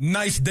 Louis,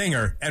 nice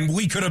dinger, and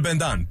we could have been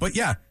done. But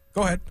yeah,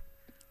 go ahead.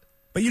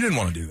 But you didn't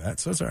want to do that,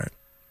 so it's all right.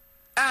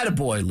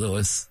 Attaboy,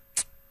 Louis.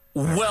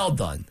 Well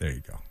done. There you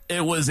go.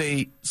 It was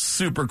a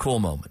super cool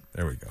moment.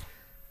 There we go.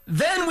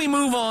 Then we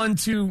move on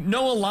to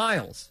Noah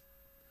Lyles,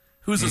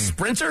 who's a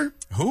sprinter.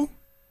 Who?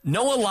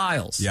 Noah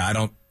Lyles.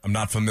 Yeah, I'm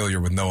not familiar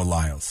with Noah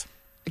Lyles.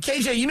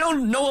 KJ, you know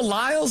Noah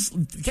Lyles?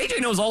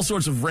 KJ knows all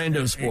sorts of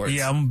rando sports.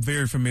 Yeah, I'm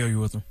very familiar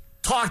with him.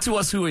 Talk to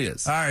us who he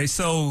is. All right,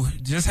 so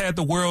just had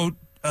the world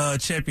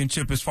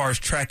championship as far as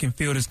track and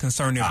field is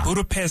concerned in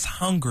Budapest,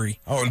 Hungary.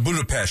 Oh, in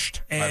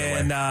Budapest, by the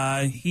way.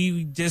 And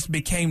he just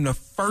became the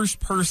first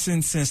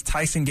person since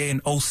Tyson Gay in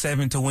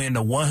 2007 to win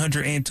the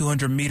 100 and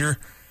 200 meter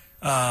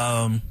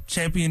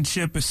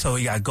championship. So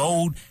he got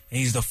gold, and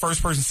he's the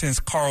first person since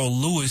Carl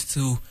Lewis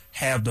to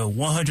have the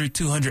 100,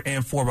 200,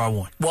 and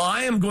 4x1. Well,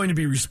 I am going to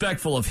be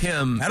respectful of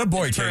him.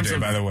 Attaboy, KJ,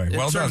 by the way.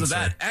 Well done, in terms of sir.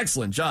 that,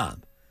 excellent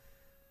job.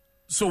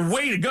 So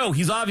way to go.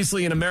 He's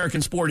obviously an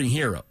American sporting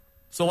hero.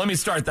 So let me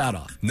start that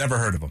off. Never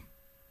heard of him.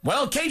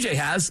 Well, KJ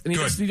has, and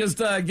Good. he just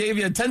gave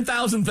you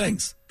 10,000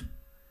 things.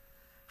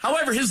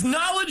 However, his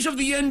knowledge of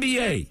the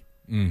NBA,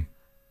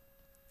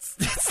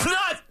 it's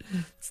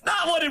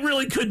not what it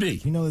really could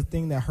be. You know, the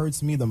thing that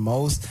hurts me the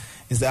most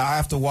is that I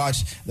have to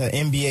watch the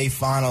NBA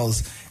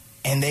Finals,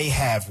 and they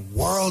have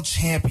world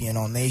champion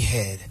on their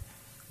head.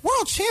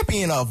 World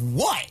champion of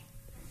what?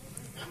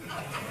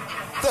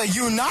 The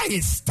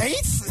United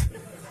States?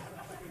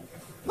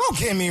 Don't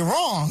get me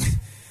wrong.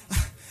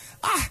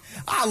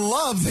 I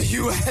love the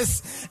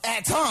U.S.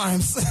 at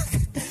times,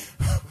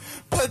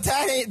 but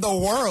that ain't the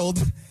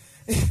world.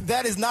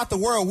 That is not the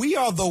world. We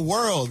are the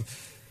world.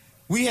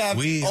 We have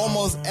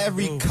almost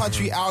every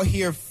country out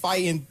here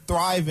fighting,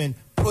 thriving,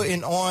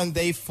 putting on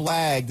their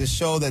flag to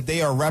show that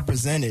they are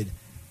represented.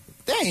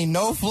 There ain't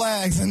no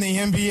flags in the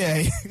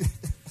NBA.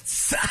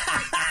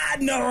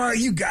 Noah,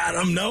 you got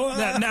him,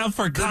 Noah. Now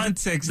for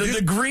context, the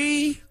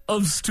degree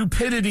of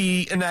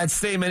stupidity in that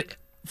statement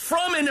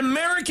from an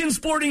American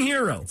sporting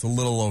hero. It's a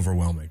little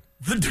overwhelming.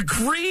 The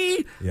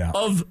degree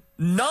of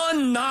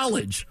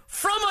non-knowledge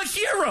from a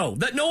hero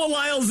that Noah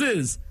Lyles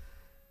is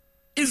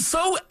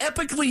so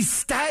epically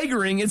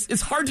staggering.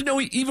 It's hard to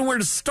know even where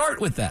to start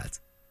with that.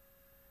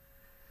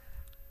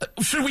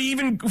 Should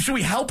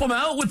we help him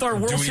out with our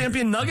world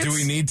champion Nuggets? Do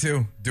we need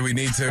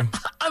to?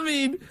 I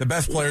mean, the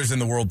best players in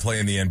the world play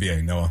in the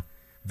NBA, Noah.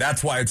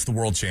 That's why it's the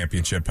world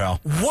championship, pal.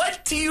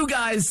 What do you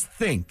guys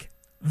think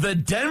the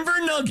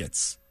Denver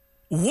Nuggets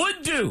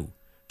would do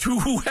to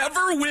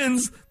whoever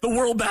wins the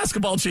World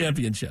Basketball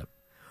Championship?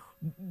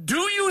 Do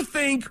you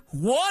think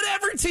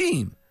whatever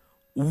team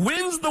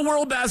wins the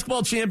World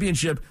Basketball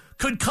Championship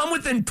could come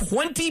within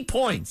 20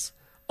 points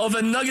of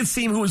a Nuggets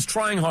team who is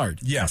trying hard?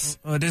 Yes.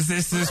 No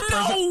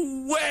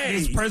way.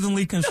 This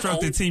presently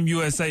constructed Team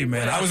USA,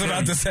 man. I was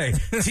about to say,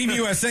 Team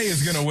USA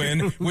is going to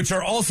win, which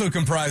are also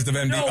comprised of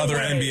other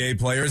NBA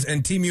players,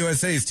 and Team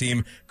USA's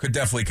team could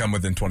definitely come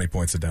within 20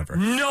 points of Denver.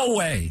 No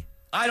way.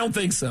 I don't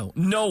think so.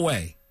 No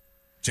way.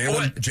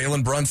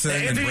 Jalen Brunson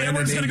and Brandon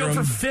Edwards going to Ingram.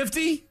 go for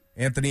 50?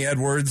 Anthony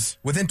Edwards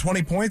within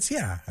 20 points?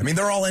 Yeah. I mean,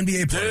 they're all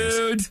NBA players.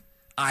 Dude,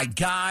 I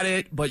got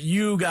it, but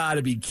you got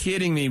to be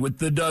kidding me with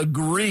the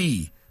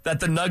degree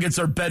that the Nuggets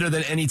are better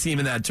than any team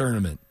in that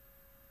tournament.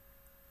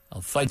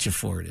 I'll fight you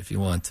for it if you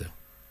want to.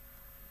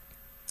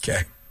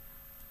 Okay.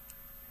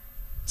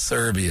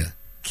 Serbia,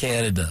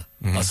 Canada,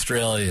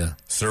 Australia.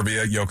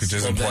 Serbia, Jokic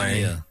isn't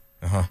playing.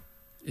 Uh-huh.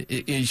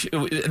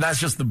 That's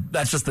just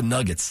the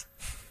Nuggets.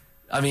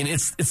 I mean,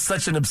 it's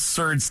such an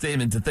absurd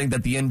statement to think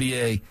that the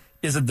NBA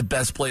isn't the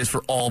best place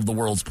for all of the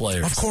world's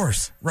players. Of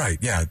course. Right.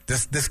 Yeah.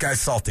 This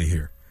guy's salty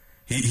here.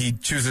 He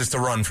chooses to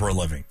run for a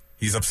living.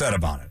 He's upset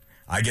about it.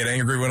 I get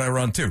angry when I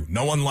run too.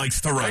 No one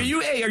likes to run. Are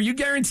you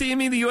guaranteeing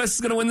me the U.S.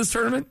 is going to win this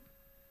tournament?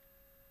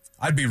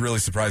 I'd be really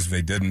surprised if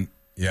they didn't.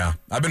 Yeah.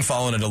 I've been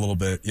following it a little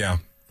bit. Yeah.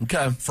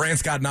 Okay.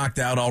 France got knocked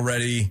out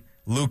already.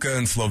 Luka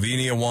and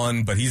Slovenia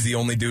won, but he's the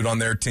only dude on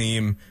their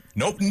team.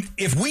 Nope.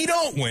 If we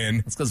don't win...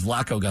 That's because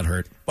Vlatko got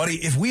hurt. Buddy,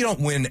 if we don't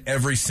win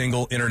every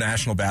single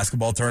international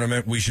basketball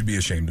tournament, we should be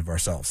ashamed of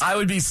ourselves. I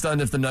would be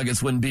stunned if the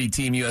Nuggets wouldn't beat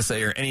Team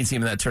USA or any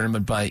team in that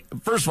tournament by,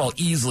 first of all,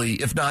 easily,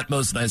 if not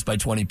most nights, by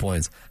 20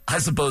 points. I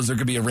suppose there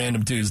could be a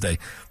random Tuesday.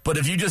 But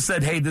if you just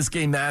said, hey, this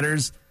game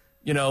matters,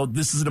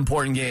 this is an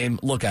important game,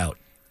 look out.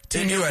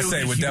 Team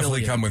USA would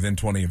definitely come within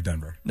 20 of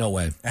Denver. No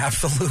way.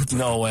 Absolutely.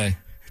 No way.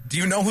 Do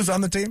you know who's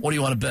on the team? What do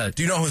you want to bet?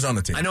 Do you know who's on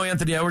the team? I know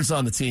Anthony Edwards is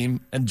on the team,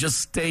 and just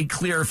stay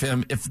clear of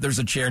him if there's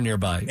a chair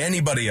nearby.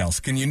 Anybody else?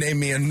 Can you name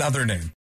me another name?